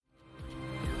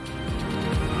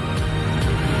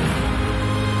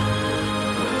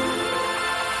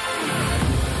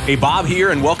Hey, Bob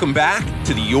here, and welcome back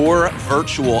to the Your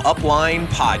Virtual Upline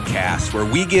podcast, where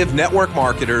we give network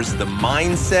marketers the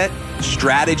mindset,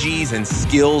 strategies, and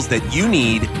skills that you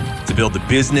need to build the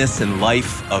business and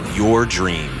life of your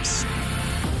dreams.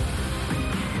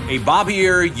 Hey, Bob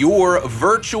here, your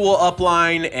Virtual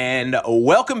Upline, and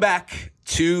welcome back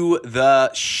to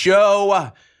the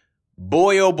show.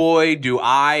 Boy, oh boy, do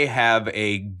I have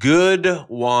a good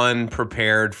one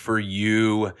prepared for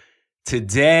you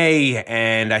today.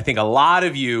 And I think a lot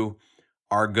of you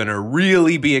are going to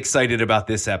really be excited about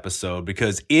this episode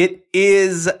because it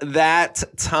is that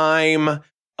time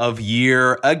of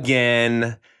year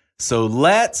again. So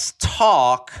let's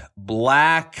talk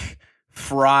Black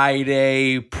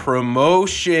Friday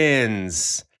promotions.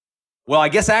 Well, I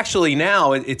guess actually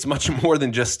now it's much more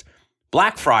than just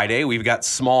Black Friday. We've got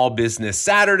Small Business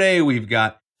Saturday. We've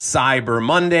got Cyber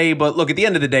Monday. But look, at the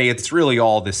end of the day, it's really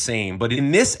all the same. But in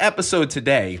this episode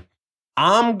today,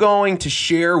 I'm going to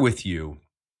share with you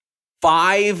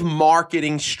 5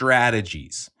 marketing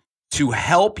strategies to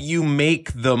help you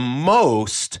make the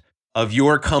most of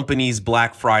your company's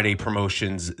Black Friday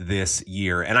promotions this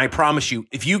year. And I promise you,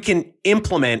 if you can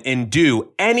implement and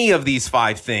do any of these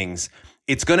 5 things,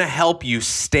 it's going to help you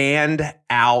stand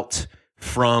out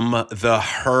from the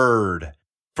herd,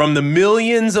 from the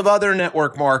millions of other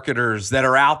network marketers that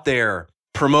are out there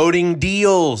promoting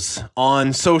deals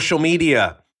on social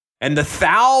media, and the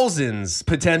thousands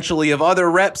potentially of other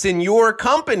reps in your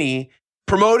company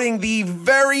promoting the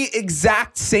very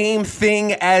exact same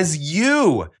thing as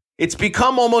you. It's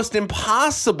become almost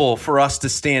impossible for us to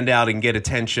stand out and get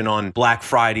attention on Black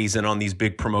Fridays and on these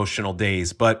big promotional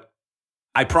days. But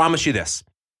I promise you this,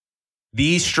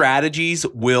 these strategies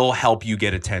will help you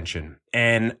get attention.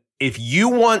 And if you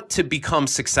want to become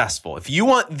successful, if you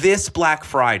want this Black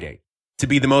Friday to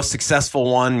be the most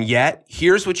successful one yet,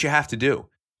 here's what you have to do.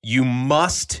 You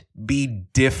must be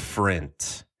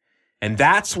different. And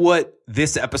that's what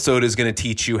this episode is going to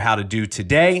teach you how to do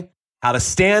today, how to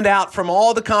stand out from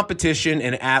all the competition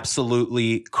and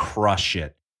absolutely crush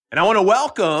it. And I want to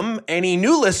welcome any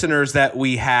new listeners that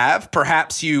we have.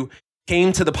 Perhaps you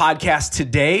came to the podcast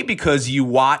today because you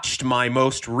watched my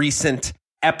most recent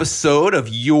episode of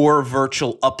Your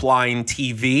Virtual Upline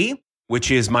TV,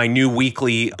 which is my new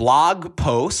weekly blog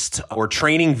post or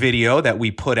training video that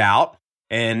we put out.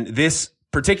 And this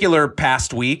particular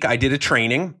past week, I did a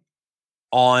training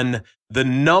on the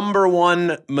number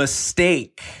one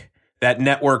mistake that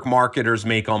network marketers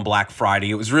make on Black Friday.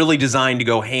 It was really designed to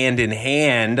go hand in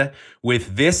hand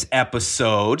with this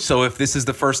episode. So if this is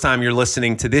the first time you're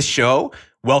listening to this show,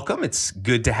 welcome. It's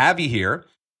good to have you here.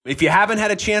 If you haven't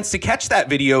had a chance to catch that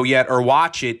video yet or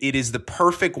watch it, it is the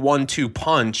perfect 1-2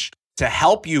 punch to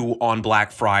help you on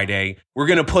Black Friday. We're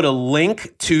going to put a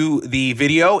link to the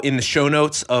video in the show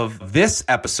notes of this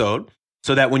episode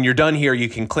so that when you're done here, you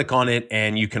can click on it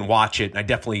and you can watch it. And I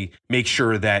definitely make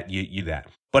sure that you do that.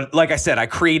 But like I said, I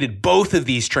created both of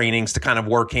these trainings to kind of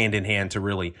work hand in hand to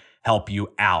really help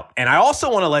you out. And I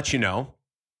also want to let you know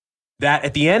that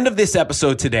at the end of this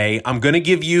episode today, I'm going to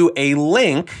give you a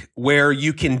link where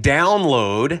you can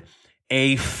download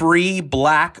a free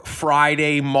Black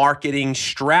Friday marketing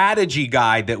strategy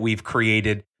guide that we've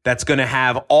created that's going to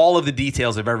have all of the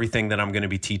details of everything that I'm going to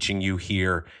be teaching you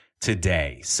here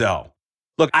today. So,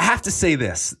 look, I have to say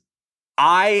this.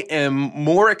 I am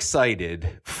more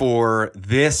excited for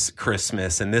this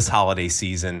Christmas and this holiday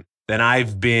season than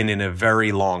I've been in a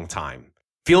very long time.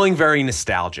 Feeling very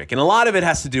nostalgic. And a lot of it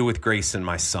has to do with Grayson,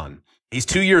 my son. He's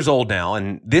 2 years old now,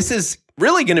 and this is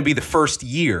really going to be the first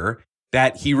year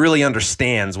that he really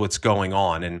understands what's going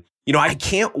on. And, you know, I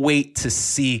can't wait to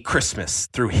see Christmas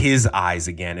through his eyes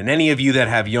again. And any of you that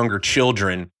have younger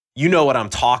children, you know what I'm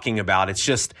talking about. It's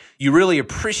just, you really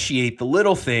appreciate the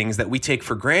little things that we take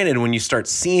for granted when you start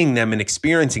seeing them and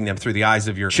experiencing them through the eyes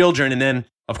of your children. And then,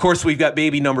 of course, we've got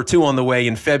baby number 2 on the way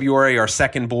in February, our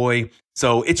second boy.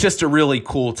 So it's just a really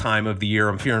cool time of the year.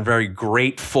 I'm feeling very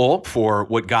grateful for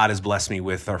what God has blessed me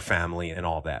with, our family and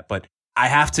all that. But I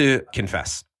have to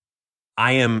confess,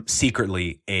 I am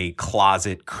secretly a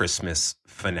closet Christmas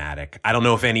fanatic. I don't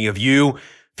know if any of you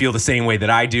feel the same way that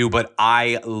I do, but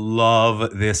I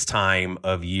love this time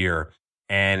of year.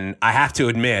 And I have to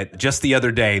admit, just the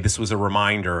other day, this was a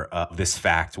reminder of this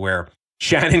fact where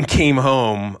Shannon came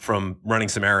home from running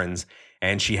some errands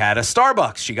and she had a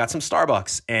Starbucks. She got some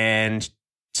Starbucks, and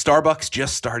Starbucks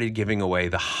just started giving away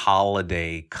the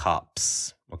holiday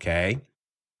cups, okay?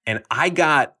 And I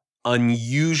got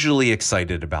unusually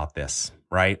excited about this,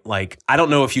 right? Like, I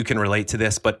don't know if you can relate to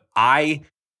this, but I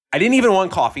didn't even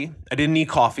want coffee. I didn't need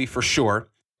coffee for sure.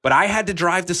 But I had to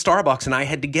drive to Starbucks and I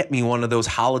had to get me one of those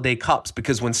holiday cups,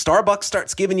 because when Starbucks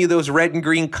starts giving you those red and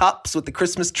green cups with the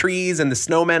Christmas trees and the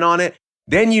snowmen on it,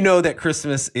 then you know that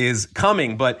Christmas is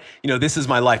coming. But, this is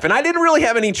my life. And I didn't really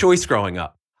have any choice growing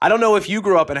up. I don't know if you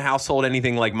grew up in a household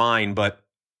anything like mine, but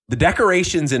the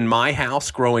decorations in my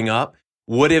house growing up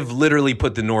would have literally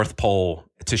put the North Pole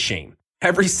to shame.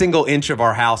 Every single inch of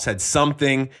our house had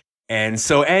something. And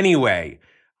so anyway,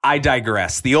 I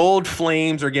digress. The old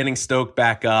flames are getting stoked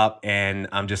back up, and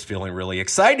I'm just feeling really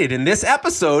excited. And this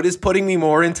episode is putting me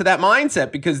more into that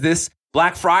mindset, because this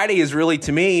Black Friday is really,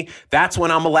 to me, that's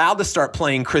when I'm allowed to start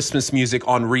playing Christmas music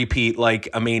on repeat like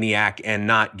a maniac and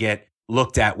not get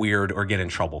looked at weird or get in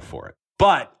trouble for it.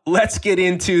 But let's get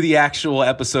into the actual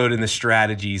episode and the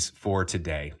strategies for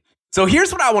today. So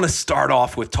here's what I want to start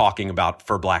off with talking about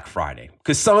for Black Friday,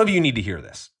 because some of you need to hear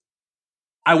this.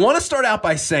 I want to start out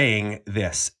by saying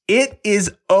this. It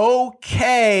is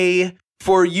okay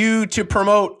for you to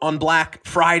promote on Black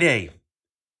Friday.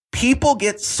 People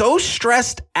get so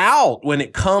stressed out when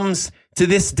it comes to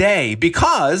this day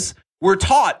because we're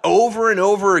taught over and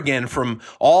over again from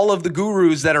all of the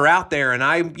gurus that are out there, and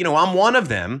I'm one of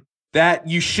them, that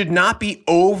you should not be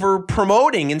over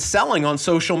promoting and selling on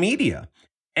social media.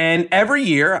 And every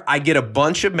year I get a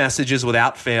bunch of messages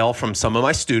without fail from some of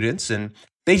my students, and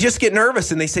they just get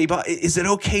nervous and they say, but is it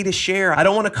okay to share? I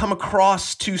don't want to come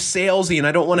across too salesy, and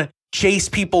I don't want to chase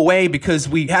people away, because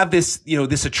we have this,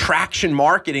 this attraction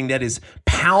marketing that is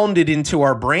pounded into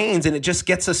our brains, and it just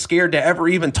gets us scared to ever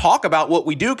even talk about what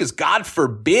we do, because God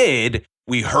forbid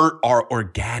we hurt our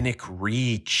organic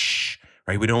reach,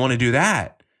 right? We don't want to do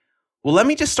that. Well, let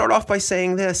me just start off by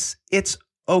saying this. It's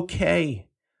okay.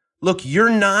 Look, you're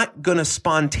not going to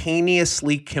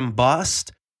spontaneously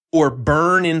combust or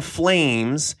burn in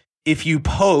flames if you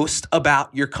post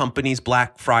about your company's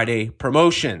Black Friday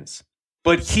promotions.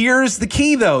 But here's the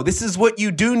key, though. This is what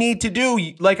you do need to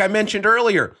do. Like I mentioned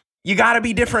earlier, you got to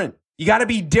be different. You got to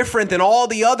be different than all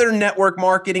the other network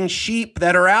marketing sheep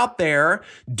that are out there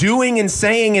doing and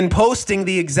saying and posting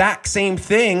the exact same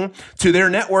thing to their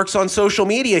networks on social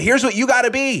media. Here's what you got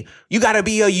to be. You got to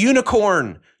be a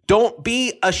unicorn. Don't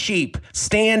be a sheep.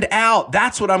 Stand out.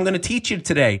 That's what I'm going to teach you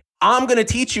today. I'm going to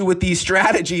teach you with these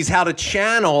strategies how to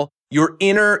channel your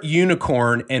inner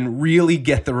unicorn and really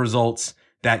get the results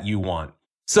that you want.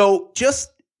 So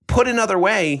just put another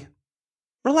way,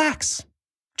 relax.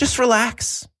 Just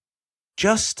relax.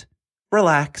 Just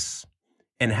relax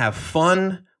and have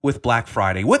fun with Black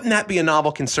Friday. Wouldn't that be a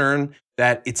novel concern,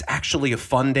 that it's actually a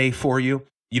fun day for you?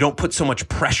 You don't put so much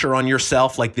pressure on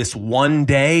yourself like this one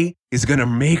day is going to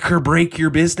make or break your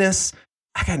business.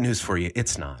 I got news for you.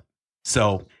 It's not.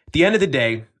 So at the end of the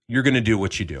day, you're going to do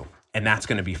what you do, and that's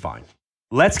going to be fine.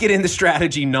 Let's get into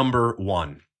strategy number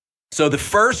 1. So the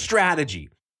first strategy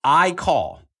I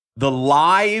call the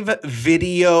live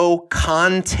video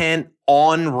content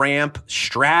on-ramp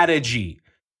strategy.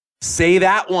 Say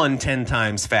that one 10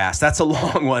 times fast. That's a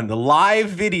long one. The live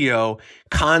video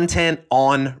content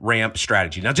on-ramp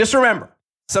strategy. Now, just remember,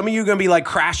 some of you are going to be like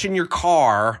crashing your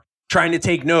car trying to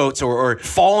take notes, or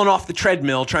falling off the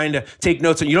treadmill trying to take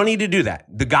notes. And you don't need to do that.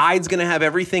 The guide's going to have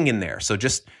everything in there. So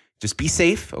just be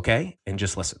safe, okay? And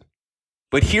just listen.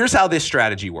 But here's how this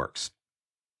strategy works.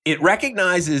 It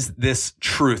recognizes this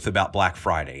truth about Black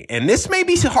Friday. And this may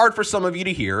be hard for some of you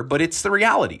to hear, but it's the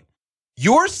reality.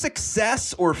 Your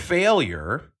success or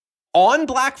failure on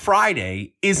Black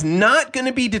Friday is not going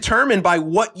to be determined by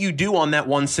what you do on that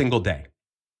one single day.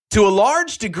 To a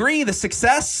large degree, the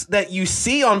success that you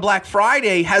see on Black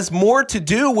Friday has more to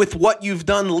do with what you've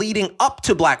done leading up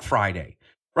to Black Friday,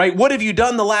 right? What have you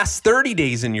done the last 30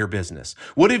 days in your business?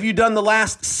 What have you done the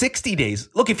last 60 days?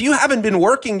 Look, if you haven't been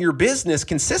working your business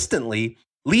consistently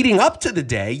leading up to the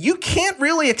day, you can't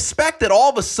really expect that all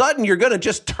of a sudden you're going to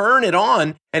just turn it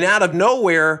on and out of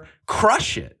nowhere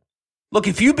crush it. Look,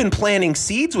 if you've been planting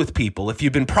seeds with people, if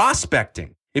you've been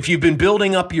prospecting, if you've been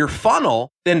building up your funnel,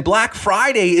 then Black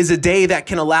Friday is a day that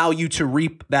can allow you to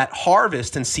reap that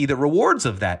harvest and see the rewards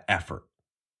of that effort,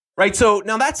 right? So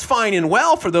now that's fine and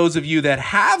well for those of you that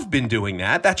have been doing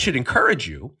that. That should encourage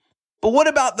you. But what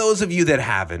about those of you that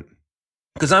haven't?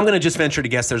 Because I'm going to just venture to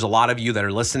guess there's a lot of you that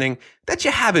are listening that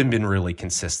you haven't been really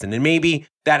consistent, and maybe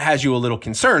that has you a little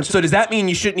concerned. So does that mean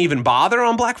you shouldn't even bother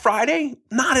on Black Friday?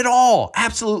 Not at all.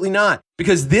 Absolutely not.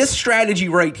 Because this strategy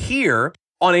right here,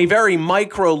 on a very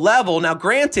micro level, now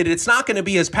granted, it's not going to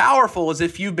be as powerful as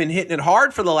if you've been hitting it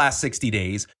hard for the last 60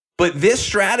 days, but this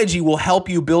strategy will help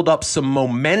you build up some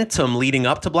momentum leading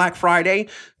up to Black Friday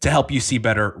to help you see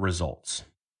better results.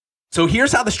 So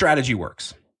here's how the strategy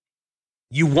works.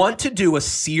 You want to do a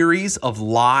series of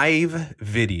live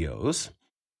videos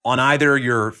on either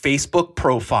your Facebook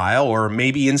profile or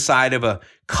maybe inside of a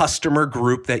customer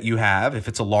group that you have, if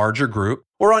it's a larger group,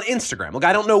 or on Instagram. Look,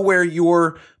 I don't know where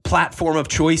your platform of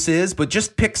choice is, but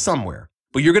just pick somewhere.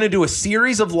 But you're going to do a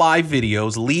series of live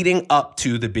videos leading up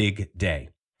to the big day.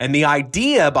 And the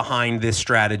idea behind this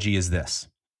strategy is this.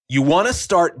 You want to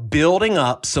start building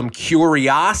up some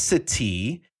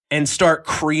curiosity and start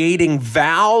creating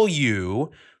value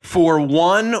for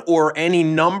one or any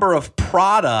number of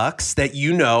products that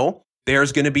you know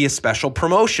there's going to be a special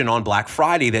promotion on Black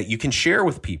Friday that you can share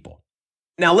with people.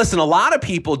 Now, listen, a lot of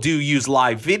people do use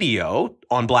live video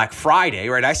on Black Friday,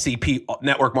 right? I see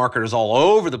network marketers all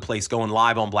over the place going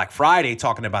live on Black Friday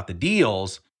talking about the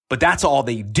deals, but that's all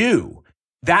they do.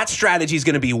 That strategy is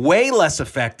going to be way less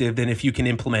effective than if you can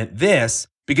implement this,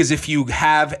 because if you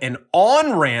have an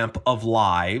on-ramp of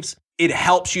lives, it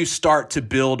helps you start to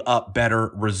build up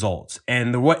better results.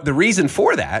 And the reason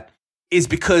for that is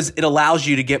because it allows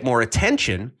you to get more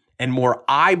attention and more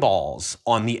eyeballs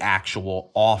on the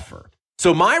actual offer.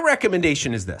 So my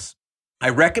recommendation is this. I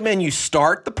recommend you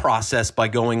start the process by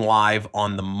going live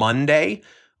on the Monday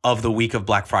of the week of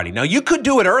Black Friday. Now, you could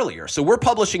do it earlier. So we're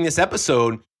publishing this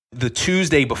episode the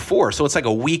Tuesday before. So it's like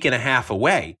a week and a half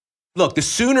away. Look, the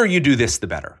sooner you do this, the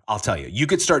better. I'll tell you. You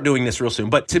could start doing this real soon.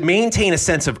 But to maintain a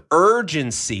sense of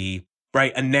urgency,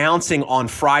 right, announcing on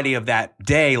Friday of that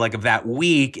day, like of that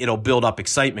week, it'll build up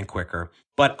excitement quicker.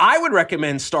 But I would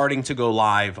recommend starting to go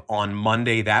live on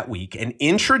Monday that week and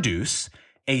introduce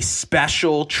a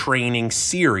special training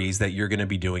series that you're going to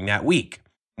be doing that week.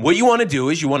 What you want to do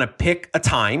is you want to pick a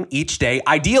time each day.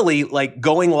 Ideally, like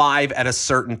going live at a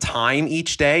certain time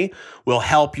each day will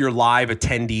help your live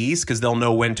attendees because they'll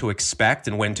know when to expect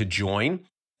and when to join.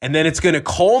 And then it's going to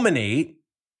culminate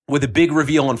with a big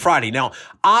reveal on Friday. Now,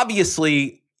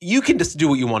 obviously, you can just do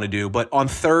what you want to do. But on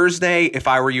Thursday, if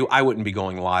I were you, I wouldn't be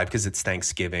going live because it's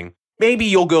Thanksgiving. Maybe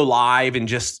you'll go live and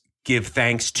just give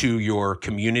thanks to your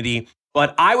community.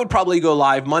 But I would probably go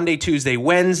live Monday, Tuesday,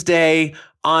 Wednesday,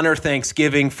 honor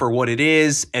Thanksgiving for what it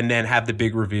is, and then have the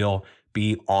big reveal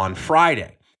be on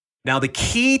Friday. Now, the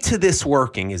key to this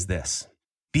working is this.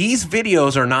 These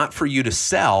videos are not for you to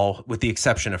sell with the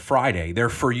exception of Friday. They're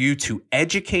for you to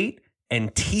educate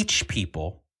and teach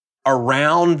people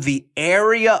around the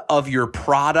area of your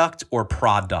product or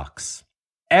products.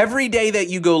 Every day that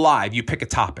you go live, you pick a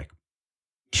topic,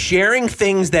 sharing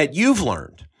things that you've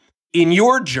learned in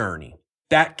your journey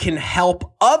that can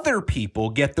help other people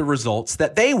get the results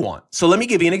that they want. So let me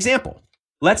give you an example.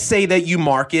 Let's say that you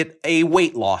market a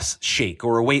weight loss shake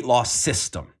or a weight loss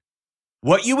system.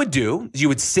 What you would do is you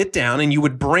would sit down and you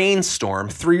would brainstorm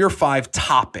 3 or 5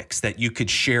 topics that you could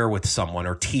share with someone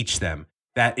or teach them.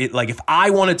 That it, like, if I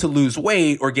wanted to lose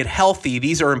weight or get healthy,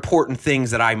 these are important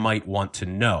things that I might want to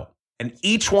know. And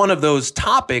each one of those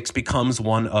topics becomes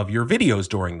one of your videos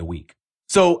during the week.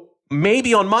 So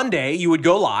maybe on Monday, you would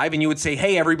go live and you would say,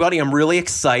 hey, everybody, I'm really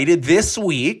excited. This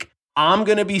week, I'm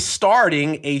going to be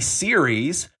starting a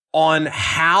series on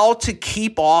how to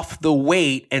keep off the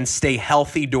weight and stay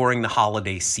healthy during the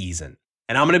holiday season.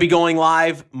 And I'm going to be going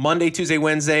live Monday, Tuesday,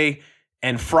 Wednesday,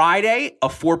 and Friday, a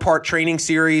 4-part training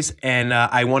series. And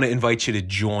I want to invite you to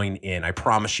join in. I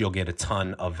promise you'll get a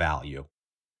ton of value.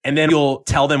 And then you'll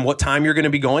tell them what time you're going to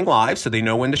be going live so they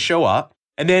know when to show up.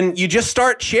 And then you just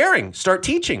start sharing, start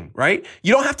teaching, right?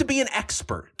 You don't have to be an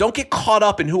expert. Don't get caught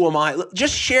up in who am I.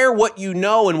 Just share what you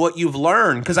know and what you've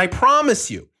learned. Because I promise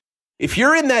you, if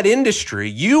you're in that industry,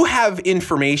 you have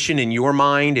information in your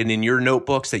mind and in your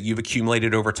notebooks that you've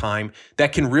accumulated over time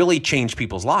that can really change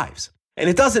people's lives. And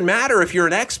it doesn't matter if you're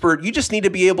an expert. You just need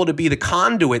to be able to be the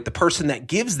conduit, the person that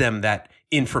gives them that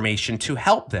information to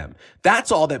help them.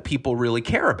 That's all that people really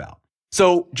care about.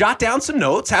 So jot down some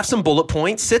notes, have some bullet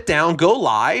points, sit down, go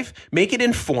live, make it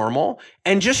informal,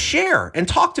 and just share and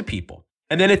talk to people.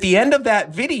 And then at the end of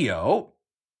that video,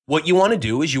 what you want to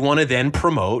do is you want to then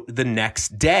promote the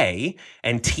next day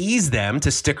and tease them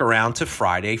to stick around to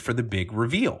Friday for the big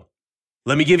reveal.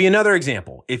 Let me give you another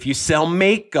example. If you sell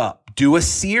makeup, do a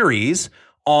series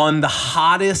on the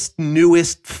hottest,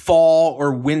 newest fall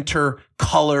or winter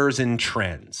colors and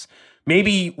trends.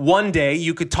 Maybe one day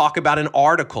you could talk about an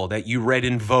article that you read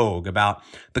in Vogue about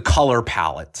the color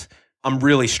palette. I'm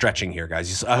really stretching here,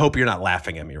 guys. I hope you're not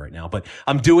laughing at me right now, but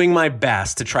I'm doing my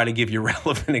best to try to give you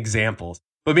relevant examples.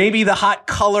 But maybe the hot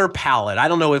color palette. I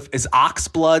don't know is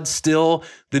oxblood still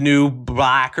the new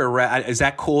black or red? Is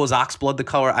that cool? Is oxblood the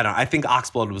color? I think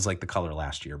oxblood was like the color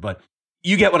last year, but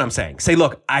you get what I'm saying. Say,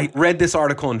 look, I read this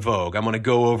article in Vogue. I'm going to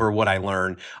go over what I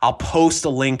learned. I'll post a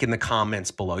link in the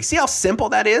comments below. You see how simple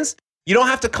that is? You don't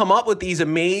have to come up with these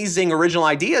amazing original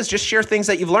ideas. Just share things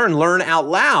that you've learned. Learn out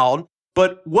loud.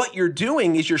 But what you're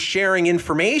doing is you're sharing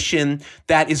information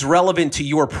that is relevant to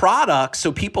your product.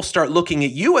 So people start looking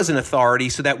at you as an authority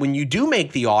so that when you do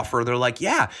make the offer, they're like,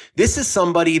 yeah, this is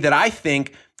somebody that I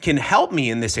think can help me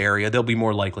in this area. They'll be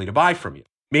more likely to buy from you.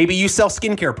 Maybe you sell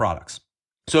skincare products.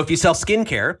 So if you sell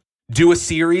skincare, do a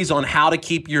series on how to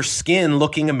keep your skin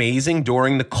looking amazing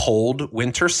during the cold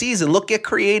winter season. Look, get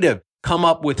creative, come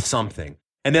up with something.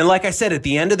 And then, like I said, at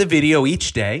the end of the video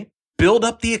each day, build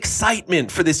up the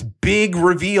excitement for this big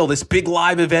reveal, this big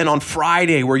live event on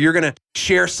Friday where you're going to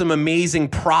share some amazing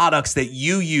products that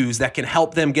you use that can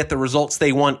help them get the results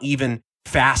they want even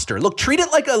faster. Look, treat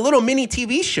it like a little mini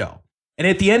TV show. And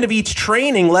at the end of each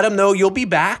training, let them know you'll be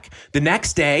back the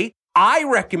next day. I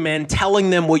recommend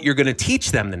telling them what you're going to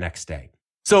teach them the next day.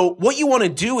 So what you want to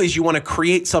do is you want to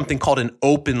create something called an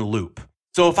open loop.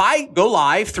 So if I go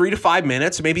live 3 to 5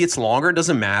 minutes, maybe it's longer, it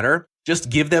doesn't matter. Just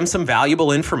give them some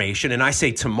valuable information. And I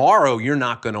say, tomorrow, you're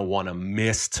not going to want to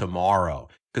miss tomorrow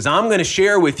because I'm going to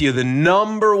share with you the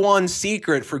number one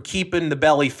secret for keeping the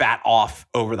belly fat off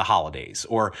over the holidays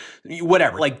or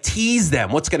whatever. Like tease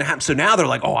them what's going to happen. So now they're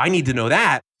like, oh, I need to know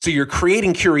that. So you're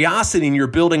creating curiosity and you're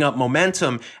building up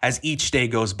momentum as each day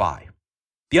goes by.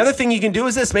 The other thing you can do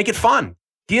is this, make it fun.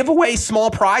 Give away small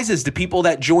prizes to people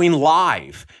that join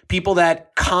live, people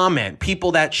that comment,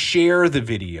 people that share the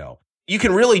video. You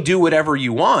can really do whatever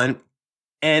you want.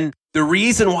 And the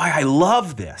reason why I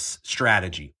love this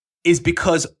strategy is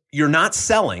because you're not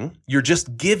selling, you're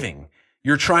just giving.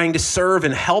 You're trying to serve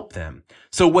and help them.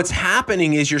 So what's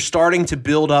happening is you're starting to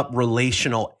build up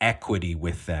relational equity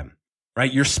with them,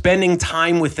 right? You're spending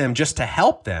time with them just to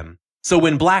help them. So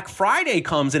when Black Friday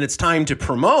comes and it's time to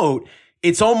promote,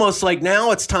 it's almost like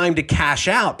now it's time to cash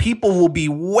out. People will be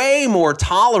way more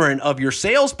tolerant of your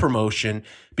sales promotion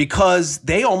because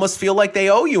they almost feel like they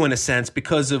owe you in a sense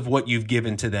because of what you've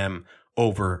given to them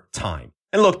over time.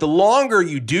 And look, the longer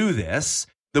you do this,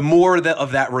 the more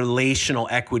of that relational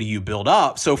equity you build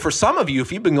up. So for some of you,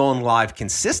 if you've been going live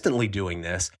consistently doing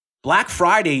this, Black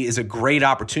Friday is a great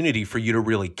opportunity for you to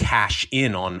really cash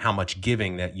in on how much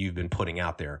giving that you've been putting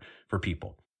out there for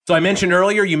people. So I mentioned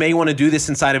earlier, you may want to do this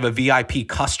inside of a VIP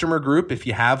customer group if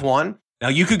you have one. Now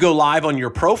you could go live on your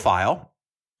profile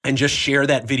and just share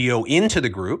that video into the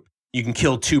group. You can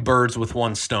kill 2 birds with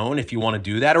 1 stone if you want to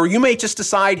do that. Or you may just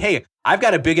decide, hey, I've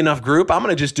got a big enough group. I'm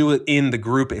going to just do it in the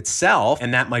group itself.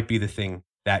 And that might be the thing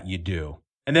that you do.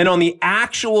 And then on the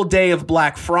actual day of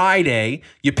Black Friday,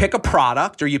 you pick a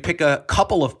product or you pick a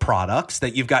couple of products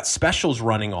that you've got specials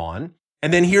running on.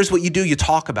 And then here's what you do. You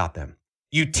talk about them.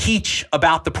 You teach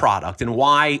about the product and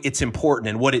why it's important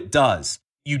and what it does.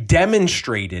 You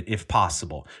demonstrate it if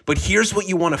possible. But here's what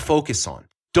you want to focus on.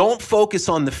 Don't focus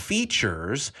on the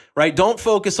features, right? Don't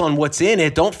focus on what's in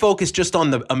it. Don't focus just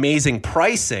on the amazing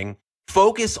pricing.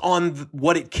 Focus on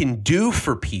what it can do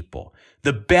for people,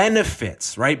 the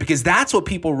benefits, right? Because that's what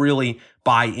people really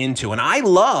buy into. And I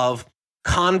love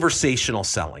conversational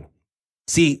selling.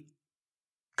 See,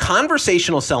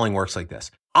 conversational selling works like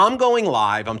this. I'm going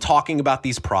live. I'm talking about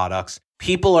these products.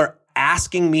 People are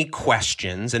asking me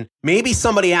questions. And maybe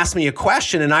somebody asked me a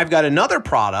question and I've got another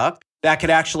product that could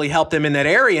actually help them in that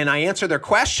area. And I answer their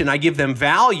question. I give them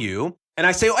value. And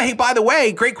I say, oh, hey, by the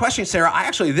way, great question, Sarah.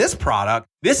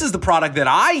 This is the product that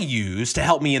I use to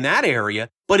help me in that area.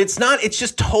 But it's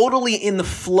just totally in the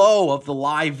flow of the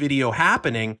live video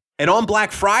happening. And on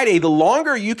Black Friday, the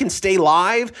longer you can stay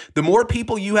live, the more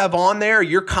people you have on there,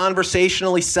 you're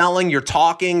conversationally selling, you're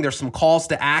talking, there's some calls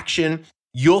to action,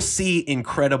 you'll see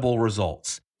incredible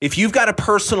results. If you've got a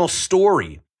personal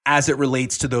story as it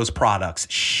relates to those products,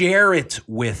 share it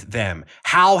with them.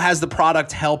 How has the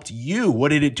product helped you? What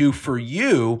did it do for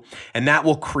you? And that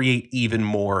will create even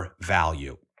more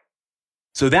value.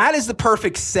 So that is the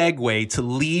perfect segue to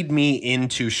lead me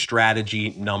into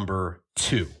strategy number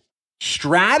 2.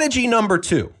 Strategy number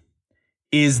 2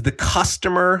 is the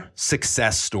customer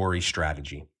success story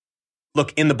strategy.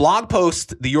 Look, in the blog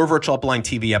post, the Your Virtual Upline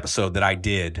TV episode that I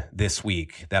did this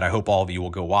week, that I hope all of you will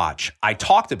go watch, I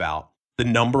talked about the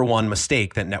number one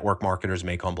mistake that network marketers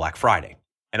make on Black Friday.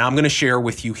 And I'm going to share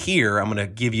with you here, I'm going to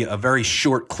give you a very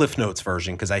short Cliff Notes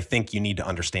version because I think you need to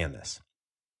understand this.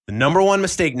 The number one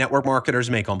mistake network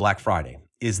marketers make on Black Friday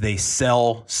is they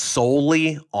sell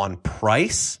solely on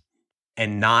price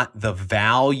and not the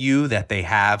value that they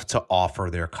have to offer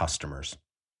their customers.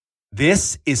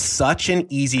 This is such an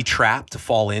easy trap to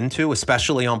fall into,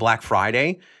 especially on Black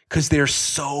Friday, because there's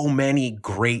so many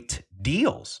great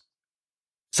deals.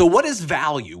 So what is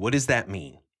value? What does that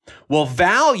mean? Well,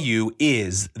 value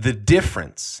is the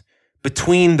difference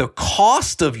between the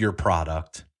cost of your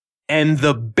product and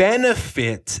the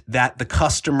benefit that the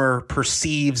customer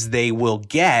perceives they will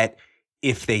get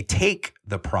if they take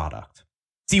the product.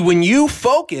 See, when you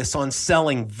focus on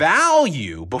selling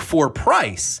value before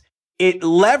price, it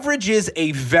leverages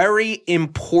a very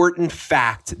important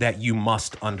fact that you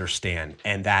must understand,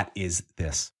 and that is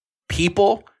this.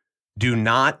 People do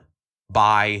not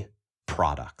buy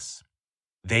products.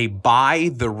 They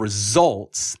buy the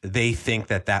results they think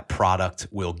that product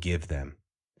will give them.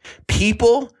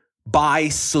 People buy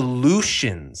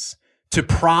solutions to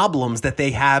problems that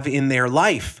they have in their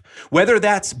life, whether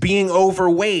that's being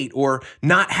overweight or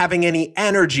not having any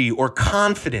energy or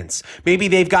confidence. Maybe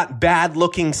they've got bad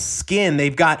looking skin.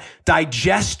 They've got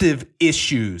digestive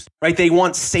issues, right? They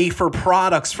want safer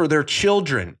products for their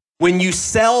children. When you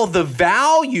sell the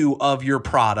value of your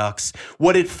products,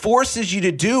 what it forces you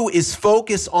to do is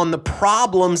focus on the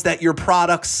problems that your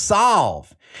products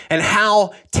solve and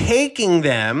how taking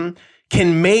them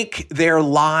can make their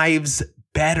lives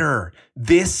better.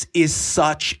 This is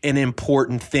such an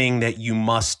important thing that you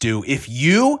must do. If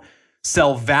you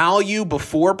sell value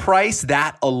before price,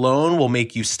 that alone will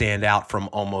make you stand out from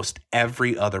almost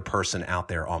every other person out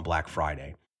there on Black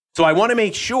Friday. So I want to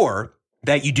make sure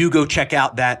that you do go check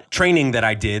out that training that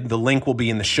I did. The link will be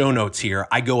in the show notes here.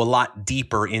 I go a lot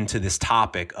deeper into this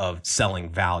topic of selling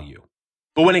value.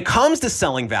 But when it comes to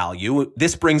selling value,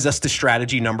 this brings us to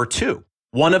strategy number 2.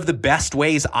 One of the best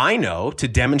ways I know to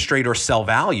demonstrate or sell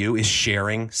value is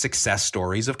sharing success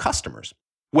stories of customers.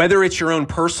 Whether it's your own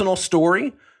personal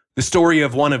story, the story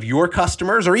of one of your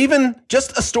customers, or even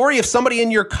just a story of somebody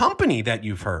in your company that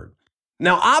you've heard.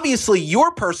 Now, obviously,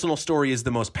 your personal story is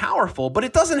the most powerful, but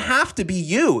it doesn't have to be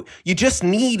you. You just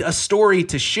need a story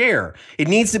to share. It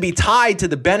needs to be tied to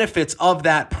the benefits of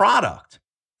that product.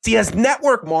 See, as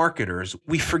network marketers,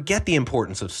 we forget the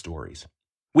importance of stories.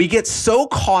 We get so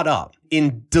caught up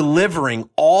in delivering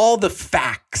all the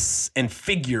facts and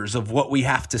figures of what we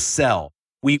have to sell.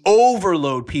 We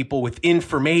overload people with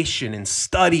information and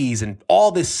studies and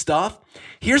all this stuff.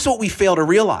 Here's what we fail to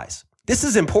realize. This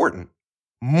is important.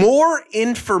 More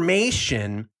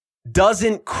information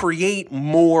doesn't create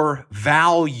more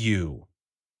value.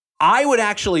 I would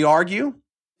actually argue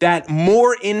that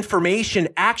more information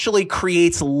actually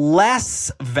creates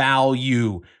less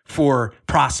value for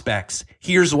prospects.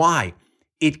 Here's why.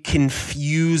 It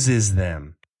confuses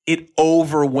them. It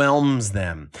overwhelms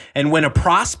them. And when a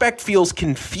prospect feels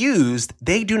confused,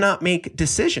 they do not make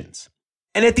decisions.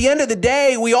 And at the end of the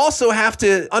day, we also have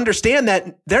to understand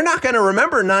that they're not going to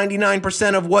remember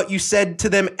 99% of what you said to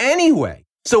them anyway.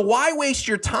 So why waste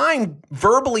your time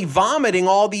verbally vomiting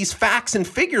all these facts and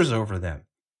figures over them?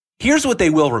 Here's what they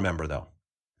will remember, though.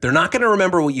 They're not going to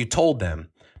remember what you told them,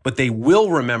 but they will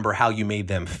remember how you made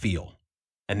them feel.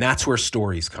 And that's where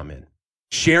stories come in.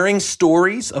 Sharing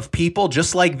stories of people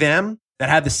just like them that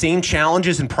had the same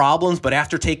challenges and problems, but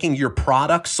after taking your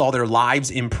product, saw their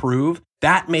lives improve.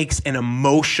 That makes an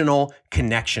emotional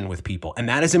connection with people. And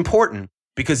that is important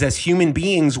because as human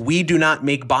beings, we do not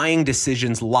make buying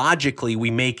decisions logically. We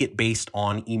make it based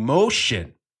on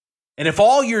emotion. And if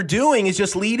all you're doing is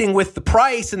just leading with the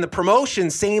price and the promotion,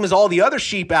 same as all the other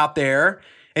sheep out there,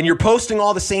 and you're posting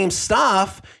all the same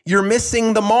stuff, you're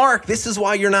missing the mark. This is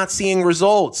why you're not seeing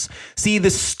results. See, the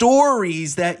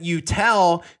stories that you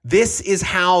tell, this is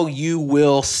how you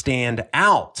will stand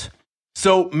out.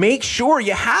 So make sure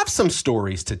you have some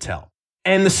stories to tell.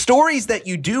 And the stories that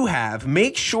you do have,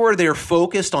 make sure they're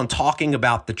focused on talking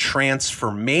about the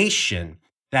transformation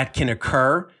that can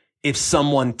occur if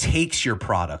someone takes your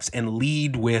products, and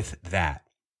lead with that.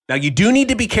 Now, you do need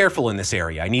to be careful in this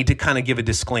area. I need to kind of give a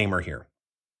disclaimer here.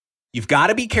 You've got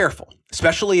to be careful,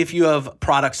 especially if you have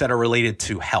products that are related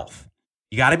to health.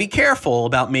 You got to be careful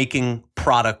about making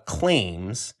product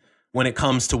claims when it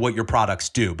comes to what your products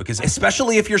do, because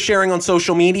especially if you're sharing on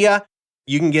social media,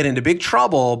 you can get into big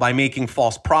trouble by making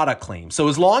false product claims. So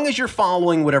as long as you're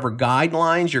following whatever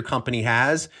guidelines your company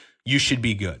has, you should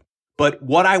be good. But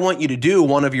what I want you to do,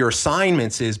 one of your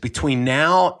assignments is between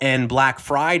now and Black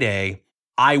Friday,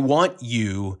 I want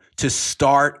you to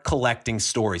start collecting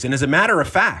stories. And as a matter of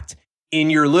fact,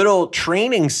 in your little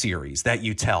training series that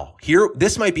you tell, here,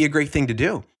 this might be a great thing to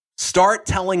do. Start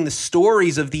telling the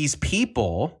stories of these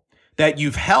people that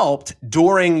you've helped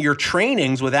during your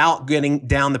trainings without getting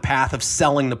down the path of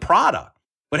selling the product.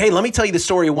 But hey, let me tell you the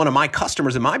story of one of my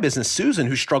customers in my business, Susan,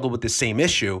 who struggled with the same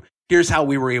issue. Here's how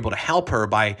we were able to help her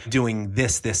by doing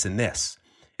this, this, and this.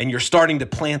 And you're starting to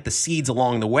plant the seeds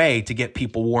along the way to get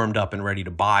people warmed up and ready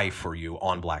to buy for you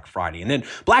on Black Friday. And then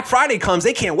Black Friday comes,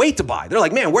 they can't wait to buy. They're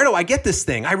like, man, where do I get this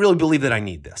thing? I really believe that I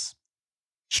need this.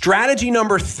 Strategy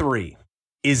number 3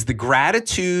 is the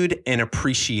gratitude and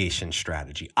appreciation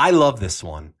strategy. I love this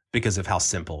one because of how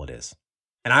simple it is.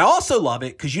 And I also love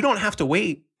it because you don't have to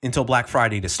wait until Black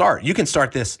Friday to start. You can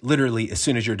start this literally as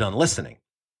soon as you're done listening.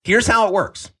 Here's how it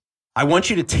works. I want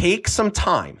you to take some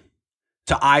time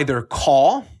to either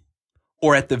call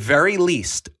or at the very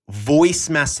least, voice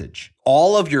message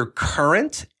all of your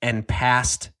current and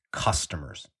past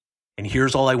customers. And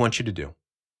here's all I want you to do.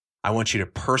 I want you to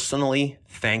personally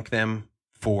thank them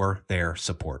for their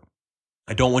support.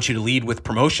 I don't want you to lead with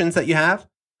promotions that you have.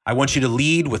 I want you to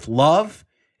lead with love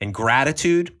and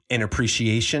gratitude and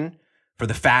appreciation for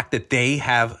the fact that they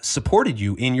have supported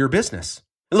you in your business.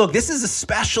 And look, this is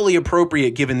especially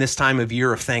appropriate given this time of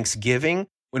year of Thanksgiving,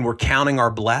 when we're counting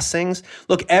our blessings.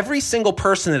 Look, every single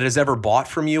person that has ever bought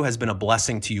from you has been a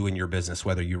blessing to you in your business,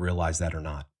 whether you realize that or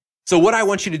not. So what I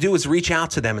want you to do is reach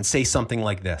out to them and say something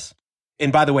like this.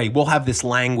 And by the way, we'll have this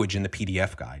language in the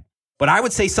PDF guide. But I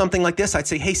would say something like this. I'd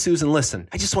say, hey, Susan, listen,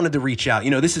 I just wanted to reach out.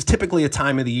 This is typically a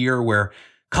time of the year where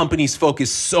companies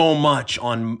focus so much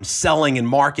on selling and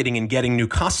marketing and getting new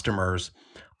customers.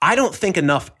 I don't think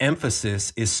enough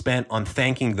emphasis is spent on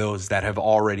thanking those that have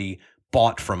already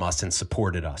bought from us and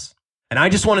supported us. And I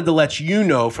just wanted to let you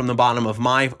know from the bottom of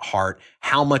my heart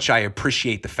how much I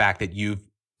appreciate the fact that you've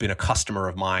been a customer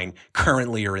of mine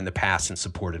currently or in the past and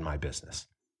supported my business.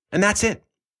 And that's it.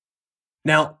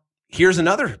 Now, here's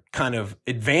another kind of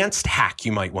advanced hack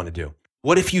you might want to do.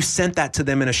 What if you sent that to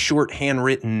them in a short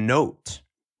handwritten note?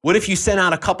 What if you sent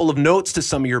out a couple of notes to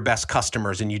some of your best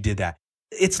customers and you did that?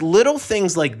 It's little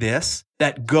things like this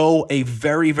that go a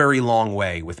very, very long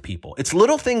way with people. It's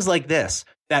little things like this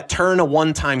that turn a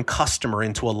one-time customer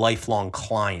into a lifelong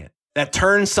client, that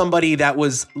turn somebody that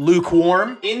was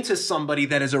lukewarm into somebody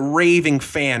that is a raving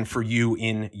fan for you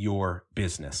in your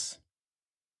business.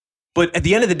 But at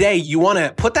the end of the day, you want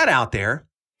to put that out there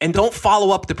and don't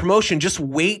follow up the promotion. Just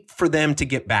wait for them to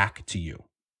get back to you.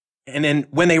 And then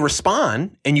when they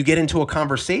respond and you get into a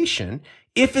conversation,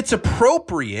 if it's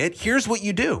appropriate, here's what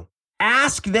you do.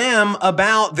 Ask them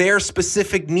about their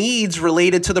specific needs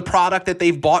related to the product that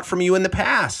they've bought from you in the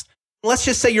past. Let's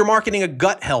just say you're marketing a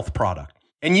gut health product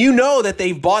and you know that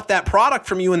they've bought that product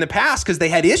from you in the past because they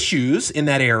had issues in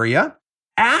that area.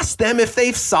 Ask them if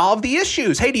they've solved the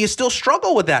issues. Hey, do you still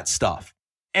struggle with that stuff?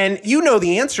 And you know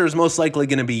the answer is most likely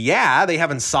going to be, yeah, they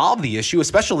haven't solved the issue,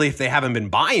 especially if they haven't been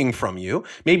buying from you.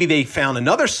 Maybe they found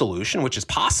another solution, which is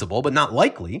possible, but not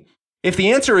likely. If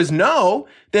the answer is no,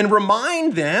 then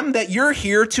remind them that you're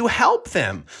here to help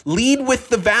them. Lead with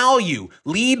the value.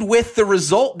 Lead with the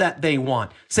result that they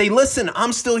want. Say, listen,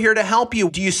 I'm still here to help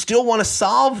you. Do you still want to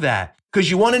solve that? Because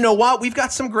you want to know what? We've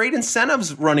got some great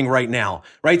incentives running right now,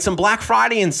 right? Some Black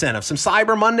Friday incentives, some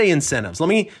Cyber Monday incentives. Let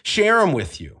me share them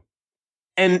with you.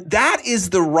 And that is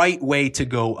the right way to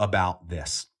go about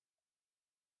this.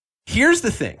 Here's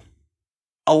the thing.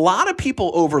 A lot of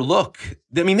people overlook,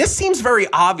 this seems very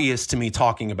obvious to me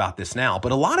talking about this now,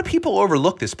 but a lot of people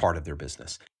overlook this part of their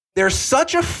business. There's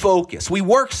such a focus. We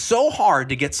work so hard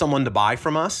to get someone to buy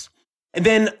from us. And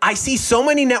then I see so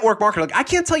many network marketers. I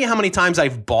can't tell you how many times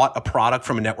I've bought a product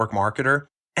from a network marketer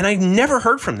and I never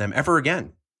heard from them ever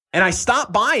again. And I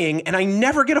stop buying and I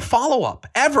never get a follow-up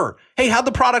ever. Hey, how'd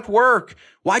the product work?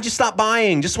 Why'd you stop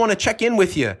buying? Just want to check in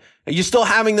with you. Are you still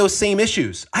having those same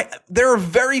issues? There are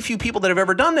very few people that have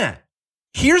ever done that.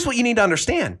 Here's what you need to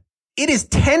understand. It is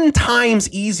 10 times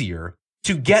easier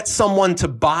to get someone to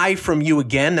buy from you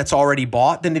again that's already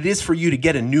bought than it is for you to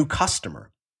get a new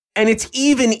customer. And it's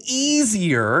even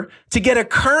easier to get a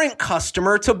current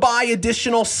customer to buy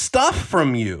additional stuff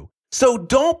from you. So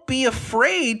don't be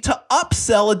afraid to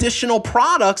upsell additional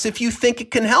products if you think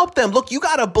it can help them. Look, you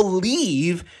got to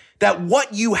believe that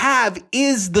what you have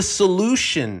is the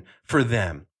solution for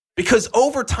them. Because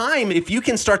over time, if you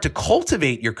can start to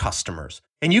cultivate your customers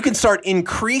and you can start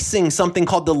increasing something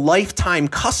called the lifetime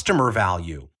customer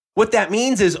value, what that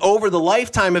means is over the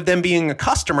lifetime of them being a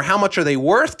customer, how much are they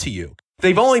worth to you? If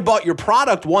they've only bought your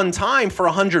product one time for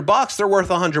 $100, they're worth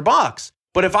 $100.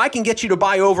 But if I can get you to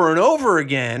buy over and over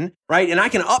again, right, and I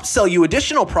can upsell you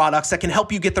additional products that can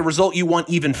help you get the result you want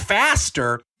even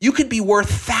faster, you could be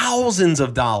worth thousands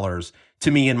of dollars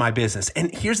to me in my business.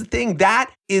 And here's the thing,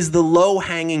 that is the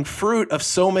low-hanging fruit of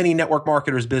so many network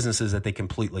marketers' businesses that they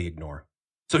completely ignore.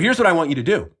 So here's what I want you to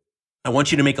do. I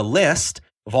want you to make a list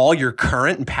of all your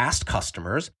current and past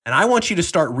customers, and I want you to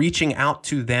start reaching out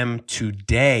to them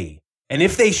today. And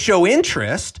if they show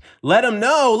interest, let them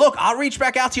know, look, I'll reach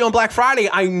back out to you on Black Friday.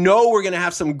 I know we're going to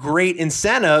have some great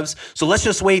incentives. So let's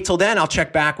just wait till then. I'll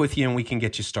check back with you and we can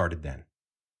get you started then.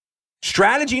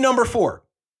 Strategy number 4.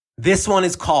 This one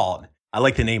is called, I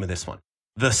like the name of this one,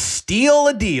 the Steal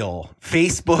a Deal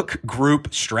Facebook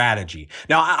Group Strategy.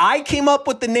 Now, I came up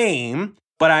with the name,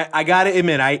 but I got to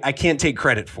admit, I can't take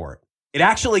credit for it. It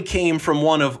actually came from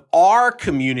one of our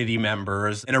community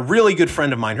members and a really good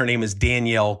friend of mine. Her name is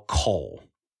Danielle Cole.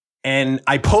 And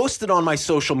I posted on my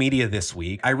social media this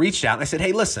week. I reached out and I said,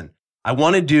 hey, listen, I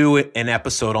want to do an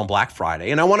episode on Black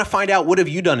Friday, and I want to find out what have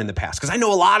you done in the past? Because I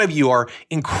know a lot of you are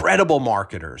incredible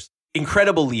marketers,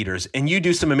 incredible leaders, and you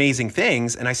do some amazing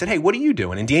things. And I said, hey, what are you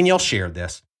doing? And Danielle shared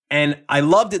this. And I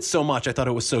loved it so much. I thought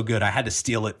it was so good. I had to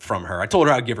steal it from her. I told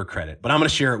her I'd give her credit, but I'm going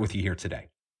to share it with you here today.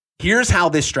 Here's how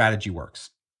this strategy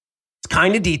works. It's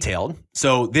kind of detailed.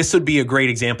 So this would be a great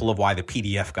example of why the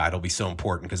PDF guide will be so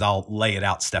important, because I'll lay it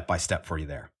out step by step for you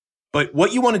there. But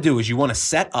what you want to do is you want to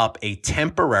set up a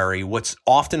temporary, what's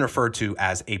often referred to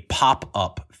as a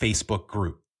pop-up Facebook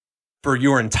group for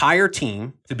your entire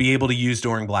team to be able to use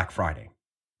during Black Friday.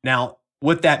 Now,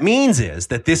 what that means is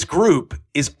that this group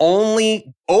is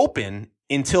only open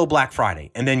until Black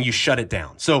Friday, and then you shut it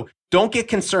down. So don't get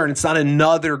concerned. It's not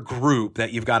another group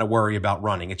that you've got to worry about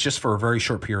running. It's just for a very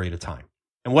short period of time.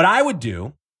 And what I would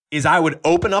do is I would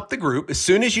open up the group. As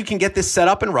soon as you can get this set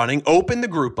up and running, open the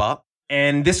group up.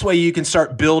 And this way you can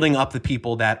start building up the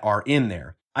people that are in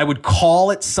there. I would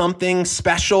call it something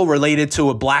special related to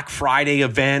a Black Friday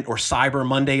event or Cyber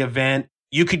Monday event.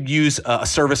 You could use a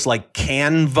service like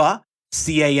Canva,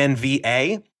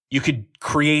 Canva. You could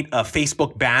create a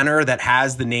Facebook banner that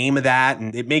has the name of that,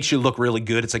 and it makes you look really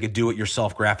good. It's like a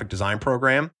do-it-yourself graphic design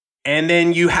program. And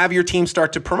then you have your team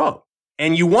start to promote.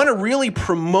 And you want to really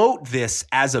promote this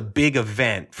as a big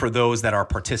event for those that are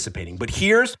participating. But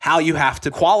here's how you have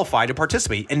to qualify to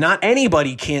participate. And not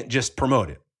anybody can't just promote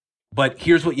it. But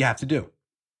here's what you have to do.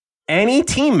 Any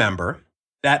team member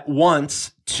that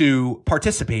wants to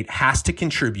participate has to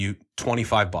contribute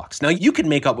 $25. Now, you can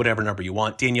make up whatever number you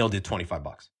want. Danielle did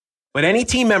 $25. But any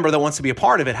team member that wants to be a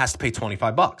part of it has to pay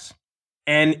 $25.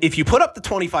 And if you put up the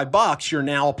 $25, you're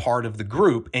now a part of the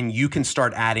group, and you can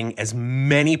start adding as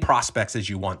many prospects as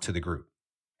you want to the group.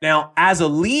 Now, as a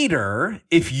leader,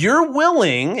 if you're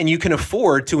willing and you can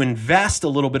afford to invest a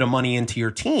little bit of money into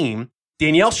your team,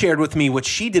 Danielle shared with me what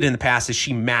she did in the past is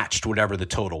she matched whatever the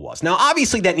total was. Now,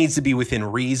 obviously, that needs to be within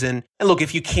reason. And look,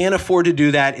 if you can't afford to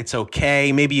do that, it's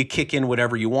okay. Maybe you kick in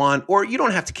whatever you want, or you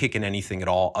don't have to kick in anything at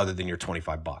all other than your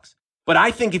 $25. But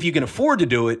I think if you can afford to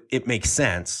do it, it makes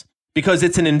sense, because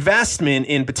it's an investment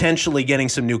in potentially getting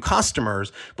some new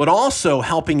customers, but also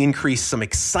helping increase some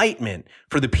excitement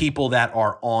for the people that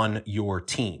are on your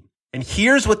team. And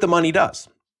here's what the money does.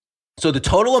 So the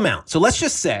total amount. So let's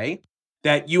just say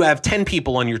that you have 10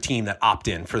 people on your team that opt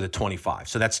in for the 25.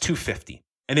 So that's $250.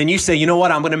 And then you say, you know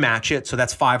what, I'm going to match it. So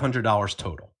that's $500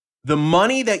 total. The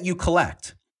money that you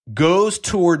collect goes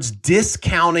towards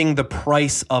discounting the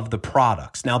price of the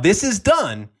products. Now, this is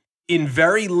done in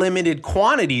very limited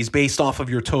quantities based off of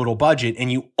your total budget,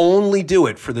 and you only do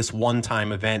it for this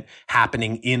one-time event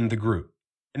happening in the group.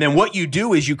 And then what you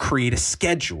do is you create a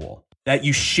schedule that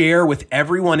you share with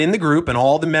everyone in the group and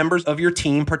all the members of your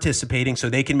team participating so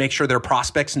they can make sure their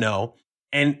prospects know.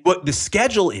 And what the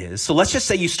schedule is, so let's just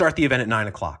say you start the event at 9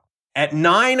 o'clock. At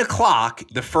 9 o'clock,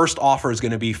 the first offer is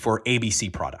going to be for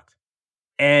ABC product.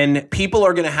 And people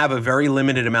are going to have a very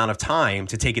limited amount of time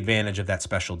to take advantage of that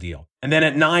special deal. And then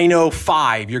at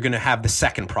 9:05, you're going to have the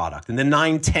second product. And then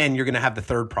 9:10, you're going to have the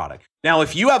third product. Now,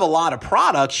 if you have a lot of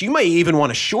products, you may even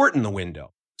want to shorten the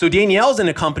window. So Danielle's in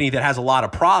a company that has a lot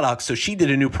of products. So she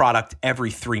did a new product every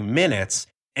 3 minutes.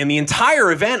 And the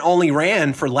entire event only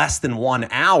ran for less than 1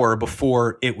 hour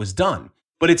before it was done.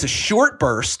 But it's a short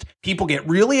burst. People get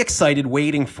really excited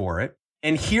waiting for it.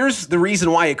 And here's the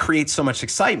reason why it creates so much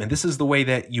excitement. This is the way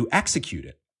that you execute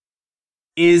it.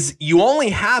 Is you only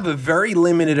have a very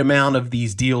limited amount of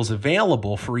these deals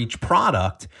available for each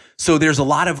product. So there's a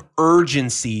lot of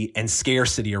urgency and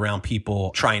scarcity around people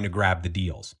trying to grab the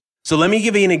deals. So let me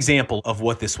give you an example of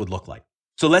what this would look like.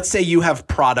 So let's say you have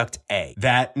product A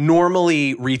that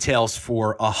normally retails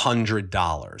for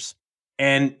 $100.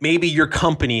 And maybe your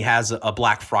company has a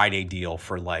Black Friday deal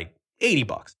for like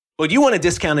 $80. But you want to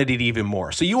discount it even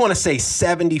more. So you want to say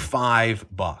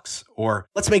 $75, or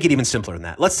let's make it even simpler than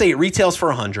that. Let's say it retails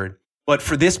for $100, but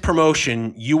for this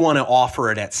promotion, you want to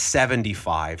offer it at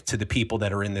 $75 to the people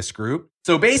that are in this group.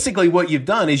 So basically what you've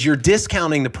done is you're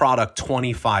discounting the product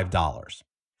 $25.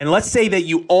 And let's say that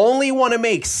you only want to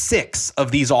make 6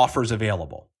 of these offers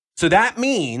available. So that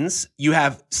means you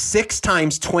have 6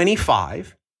 times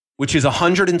 25, which is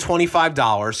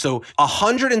 $125. So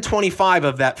 125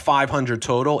 of that 500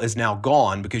 total is now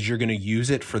gone because you're going to use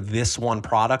it for this one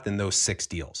product and those 6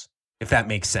 deals, if that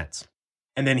makes sense.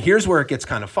 And then here's where it gets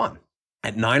kind of fun.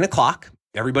 At 9 o'clock,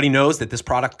 everybody knows that this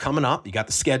product coming up. You got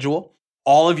the schedule.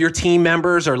 All of your team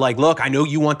members are like, look, I know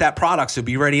you want that product, so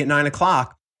be ready at 9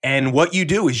 o'clock. And what you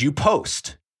do is you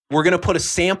post we're going to put a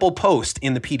sample post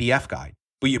in the PDF guide.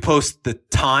 But you post the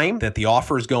time that the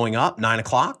offer is going up, 9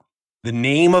 o'clock, the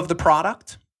name of the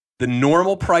product, the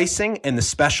normal pricing and the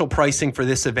special pricing for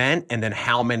this event, and then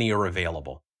how many are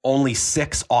available. Only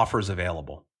 6 offers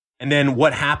available. And then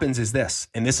what happens is this,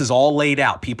 and this is all laid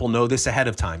out. People know this ahead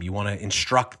of time. You want to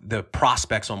instruct the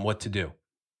prospects on what to do.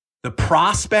 The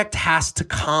prospect has to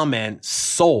comment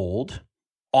sold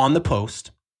on the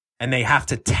post, and they have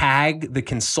to tag the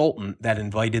consultant that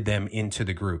invited them into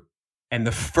the group. And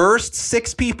the first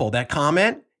 6 people that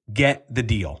comment get the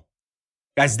deal.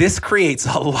 Guys, this creates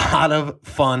a lot of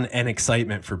fun and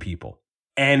excitement for people.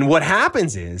 And what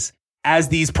happens is, as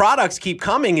these products keep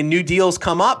coming and new deals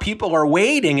come up, people are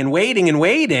waiting and waiting and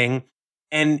waiting.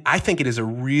 And I think it is a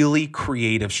really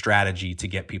creative strategy to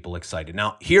get people excited.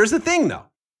 Now, here's the thing though.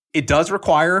 It does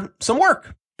require some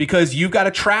work because you've got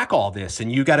to track all this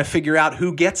and you got to figure out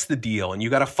who gets the deal and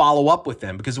you got to follow up with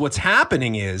them, because what's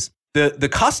happening is the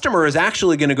customer is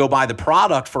actually going to go buy the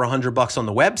product for $100 on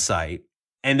the website.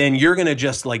 And then you're going to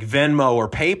just like Venmo or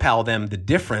PayPal them the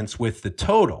difference with the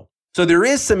total. So there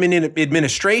is some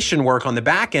administration work on the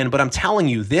back end, but I'm telling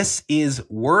you, this is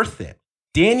worth it.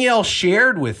 Danielle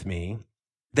shared with me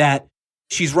that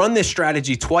she's run this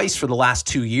strategy twice for the last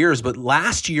 2 years, but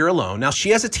last year alone, now she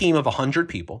has a team of 100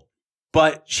 people,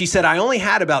 but she said, I only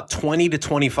had about 20 to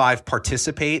 25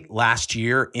 participate last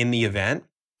year in the event.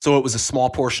 So it was a small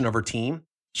portion of her team.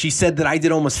 She said that I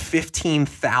did almost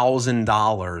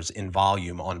 $15,000 in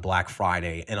volume on Black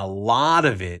Friday, and a lot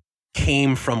of it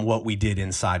came from what we did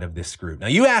inside of this group. Now,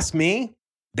 you ask me,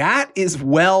 that is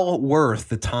well worth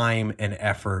the time and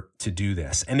effort to do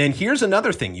this. And then here's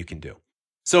another thing you can do.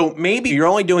 So maybe you're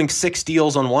only doing 6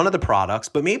 deals on one of the products,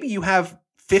 but maybe you have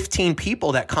 15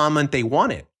 people that comment they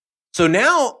want it. So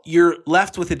now you're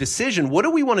left with a decision. What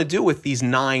do we want to do with these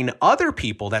 9 other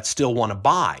people that still want to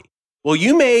buy? Well,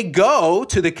 you may go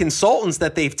to the consultants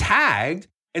that they've tagged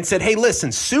and said, hey,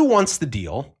 listen, Sue wants the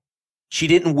deal. She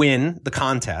didn't win the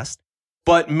contest,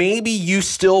 but maybe you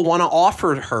still want to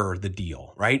offer her the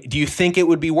deal, right? Do you think it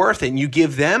would be worth it? And you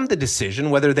give them the decision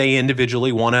whether they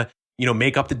individually want to,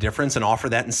 make up the difference and offer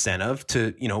that incentive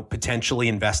to, potentially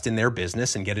invest in their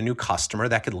business and get a new customer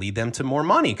that could lead them to more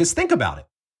money. Because think about it.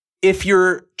 If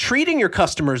you're treating your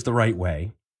customers the right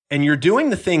way and you're doing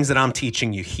the things that I'm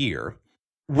teaching you here,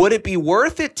 would it be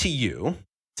worth it to you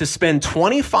to spend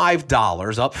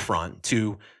 $25 up front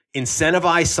to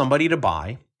incentivize somebody to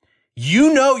buy?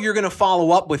 You're going to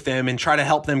follow up with them and try to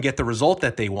help them get the result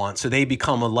that they want so they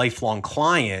become a lifelong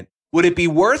client. Would it be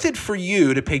worth it for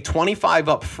you to pay $25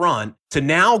 up front to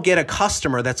now get a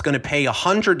customer that's going to pay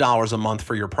 $100 a month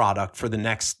for your product for the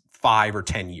next 5 or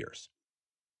 10 years?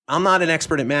 I'm not an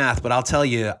expert at math, but I'll tell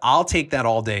you, I'll take that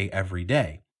all day, every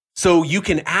day. So you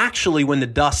can actually, when the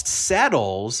dust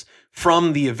settles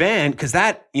from the event, because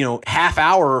that, half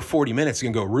hour or 40 minutes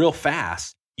can go real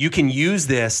fast, you can use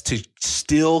this to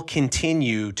still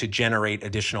continue to generate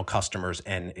additional customers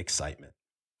and excitement.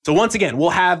 So once again,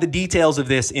 we'll have the details of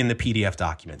this in the PDF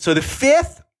document. So the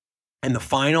 5th and the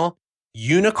final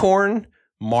unicorn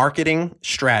marketing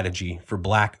strategy for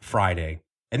Black Friday.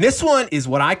 And this one is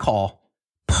what I call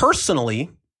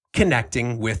personally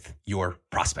connecting with your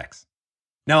prospects.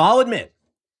 Now, I'll admit,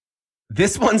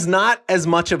 this one's not as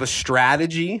much of a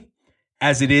strategy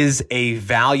as it is a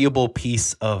valuable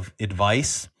piece of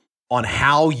advice on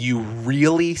how you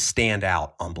really stand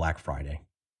out on Black Friday.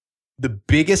 The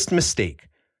biggest mistake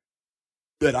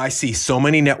that I see so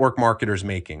many network marketers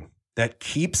making that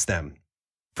keeps them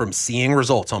from seeing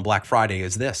results on Black Friday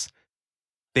is this.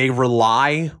 They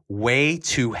rely way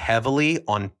too heavily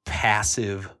on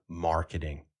passive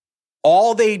marketing.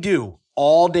 All they do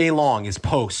all day long is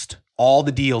post all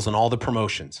the deals and all the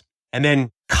promotions, and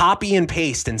then copy and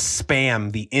paste and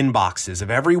spam the inboxes of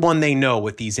everyone they know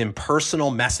with these impersonal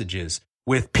messages,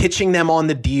 with pitching them on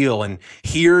the deal and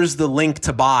here's the link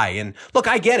to buy. And look,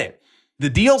 I get it. The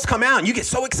deals come out and you get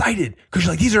so excited because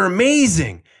you're like, these are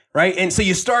amazing, right? And so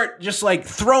you start just like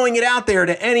throwing it out there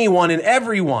to anyone and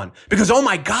everyone because, oh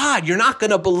my God, you're not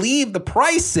going to believe the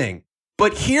pricing.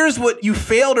 But here's what you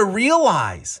fail to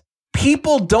realize.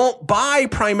 People don't buy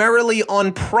primarily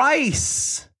on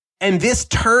price. And this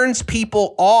turns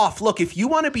people off. Look, if you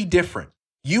want to be different,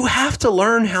 you have to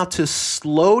learn how to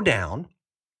slow down.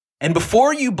 And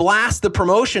before you blast the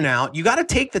promotion out, you got to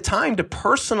take the time to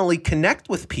personally connect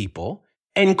with people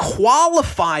and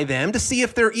qualify them to see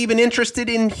if they're even interested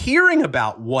in hearing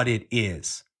about what it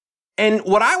is. And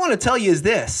what I want to tell you is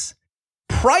this: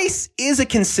 price is a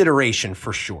consideration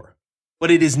for sure,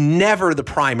 but it is never the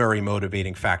primary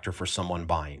motivating factor for someone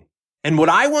buying. And what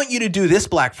I want you to do this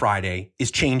Black Friday is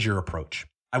change your approach.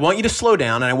 I want you to slow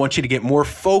down and I want you to get more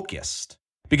focused.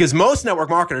 Because most network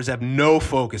marketers have no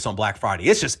focus on Black Friday.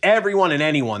 It's just everyone and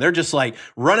anyone. They're just like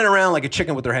running around like a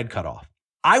chicken with their head cut off.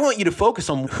 I want you to focus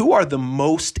on who are the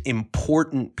most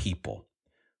important people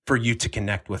for you to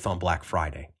connect with on Black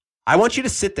Friday. I want you to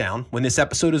sit down when this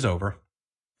episode is over,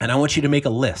 and I want you to make a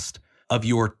list of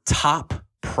your top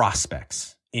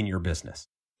prospects in your business.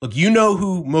 Look, you know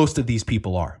who most of these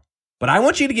people are, but I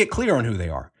want you to get clear on who they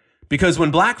are. Because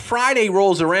when Black Friday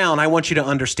rolls around, I want you to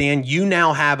understand you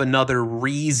now have another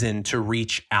reason to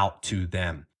reach out to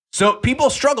them. So people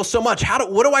struggle so much.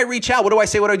 What do I reach out? What do I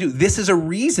say? What do I do? This is a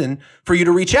reason for you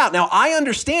to reach out. Now, I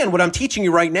understand what I'm teaching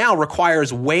you right now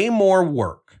requires way more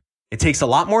work. It takes a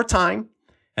lot more time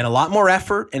and a lot more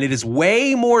effort, and it is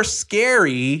way more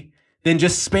scary than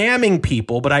just spamming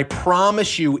people. But I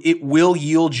promise you, it will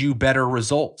yield you better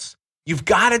results. You've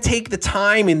got to take the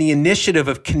time and the initiative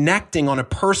of connecting on a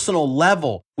personal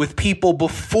level with people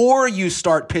before you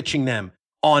start pitching them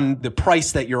on the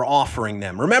price that you're offering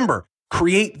them. Remember,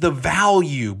 create the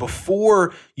value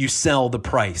before you sell the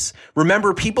price.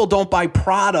 Remember, people don't buy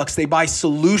products. They buy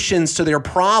solutions to their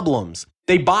problems.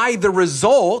 They buy the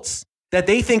results that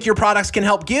they think your products can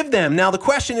help give them. Now, the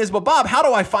question is, but Bob, how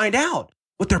do I find out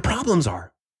what their problems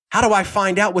are? How do I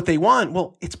find out what they want?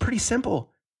 Well, it's pretty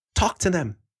simple. Talk to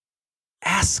them.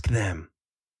 Ask them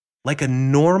like a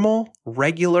normal,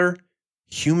 regular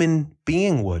human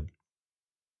being would.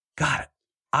 God,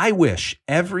 I wish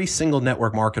every single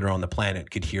network marketer on the planet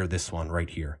could hear this one right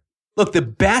here. Look, the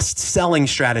best selling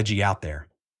strategy out there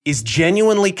is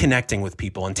genuinely connecting with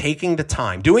people and taking the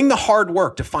time, doing the hard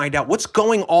work to find out what's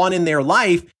going on in their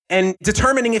life and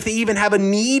determining if they even have a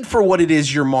need for what it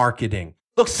is you're marketing.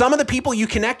 Look, some of the people you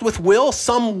connect with will,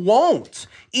 some won't.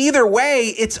 Either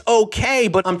way, it's okay.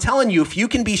 But I'm telling you, if you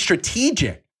can be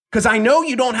strategic, because I know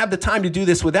you don't have the time to do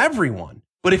this with everyone,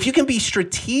 but if you can be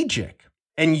strategic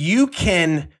and you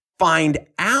can find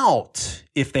out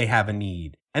if they have a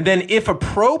need, and then if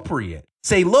appropriate,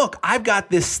 say, look, I've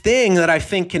got this thing that I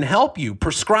think can help you,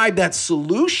 prescribe that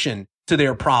solution to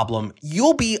their problem,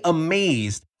 you'll be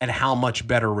amazed at how much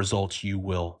better results you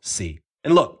will see.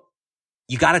 And look,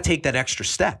 you got to take that extra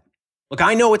step. Look,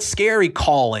 I know it's scary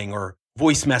calling or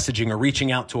voice messaging or reaching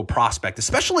out to a prospect,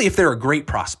 especially if they're a great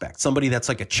prospect, somebody that's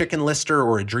like a chicken lister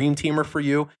or a dream teamer for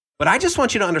you. But I just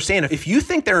want you to understand, if you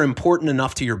think they're important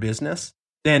enough to your business,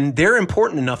 then they're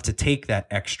important enough to take that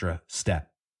extra step.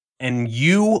 And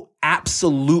you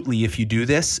absolutely, if you do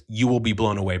this, you will be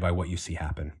blown away by what you see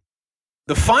happen.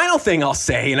 The final thing I'll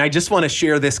say, and I just want to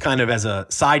share this kind of as a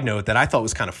side note that I thought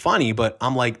was kind of funny, but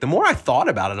I'm like, the more I thought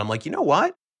about it, I'm like, you know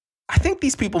what? I think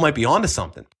these people might be onto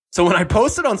something. So when I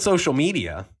posted on social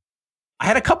media, I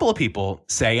had a couple of people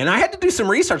say, and I had to do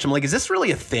some research. I'm like, is this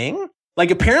really a thing?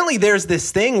 Like, apparently there's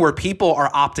this thing where people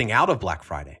are opting out of Black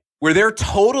Friday, where they're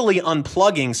totally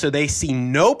unplugging so they see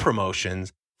no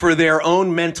promotions for their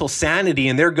own mental sanity,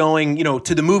 and they're going,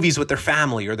 to the movies with their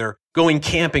family, or they're going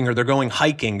camping, or they're going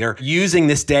hiking. They're using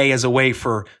this day as a way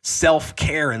for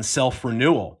self-care and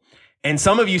self-renewal. And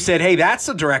some of you said, hey, that's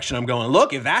the direction I'm going.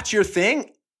 Look, if that's your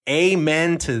thing,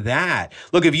 amen to that.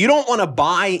 Look, if you don't want to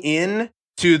buy in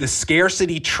to the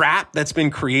scarcity trap that's been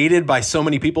created by so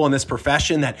many people in this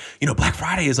profession that, Black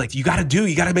Friday is like, you got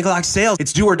to make a lot of sales.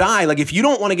 It's do or die. Like, if you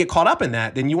don't want to get caught up in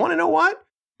that, then you want to know what?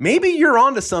 Maybe you're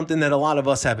onto something that a lot of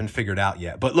us haven't figured out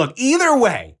yet. But look, either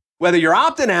way, whether you're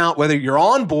opting out, whether you're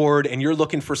on board and you're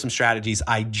looking for some strategies,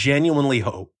 I genuinely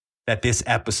hope that this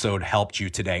episode helped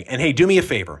you today. And hey, do me a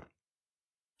favor.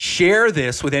 Share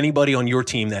this with anybody on your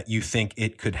team that you think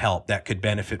it could help, that could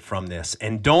benefit from this.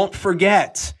 And don't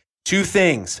forget 2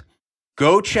 things.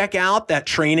 Go check out that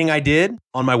training I did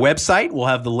on my website. We'll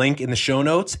have the link in the show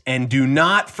notes. And do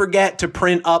not forget to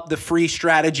print up the free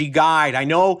strategy guide. I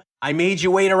know I made you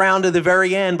wait around to the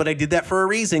very end, but I did that for a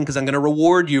reason because I'm going to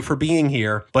reward you for being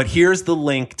here. But here's the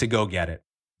link to go get it.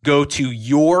 Go to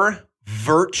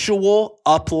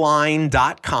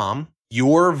yourvirtualupline.com,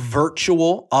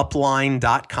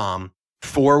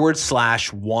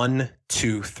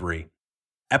 yourvirtualupline.com/123.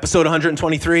 Episode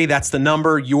 123, that's the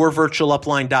number,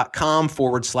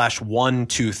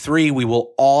 yourvirtualupline.com/123. We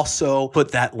will also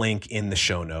put that link in the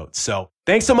show notes. So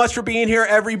thanks so much for being here,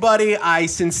 everybody. I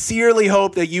sincerely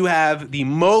hope that you have the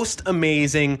most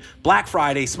amazing Black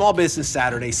Friday, Small Business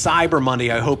Saturday, Cyber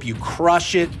Monday. I hope you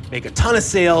crush it, make a ton of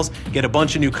sales, get a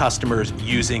bunch of new customers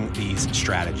using these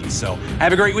strategies. So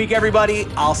have a great week, everybody.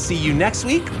 I'll see you next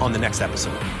week on the next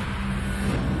episode.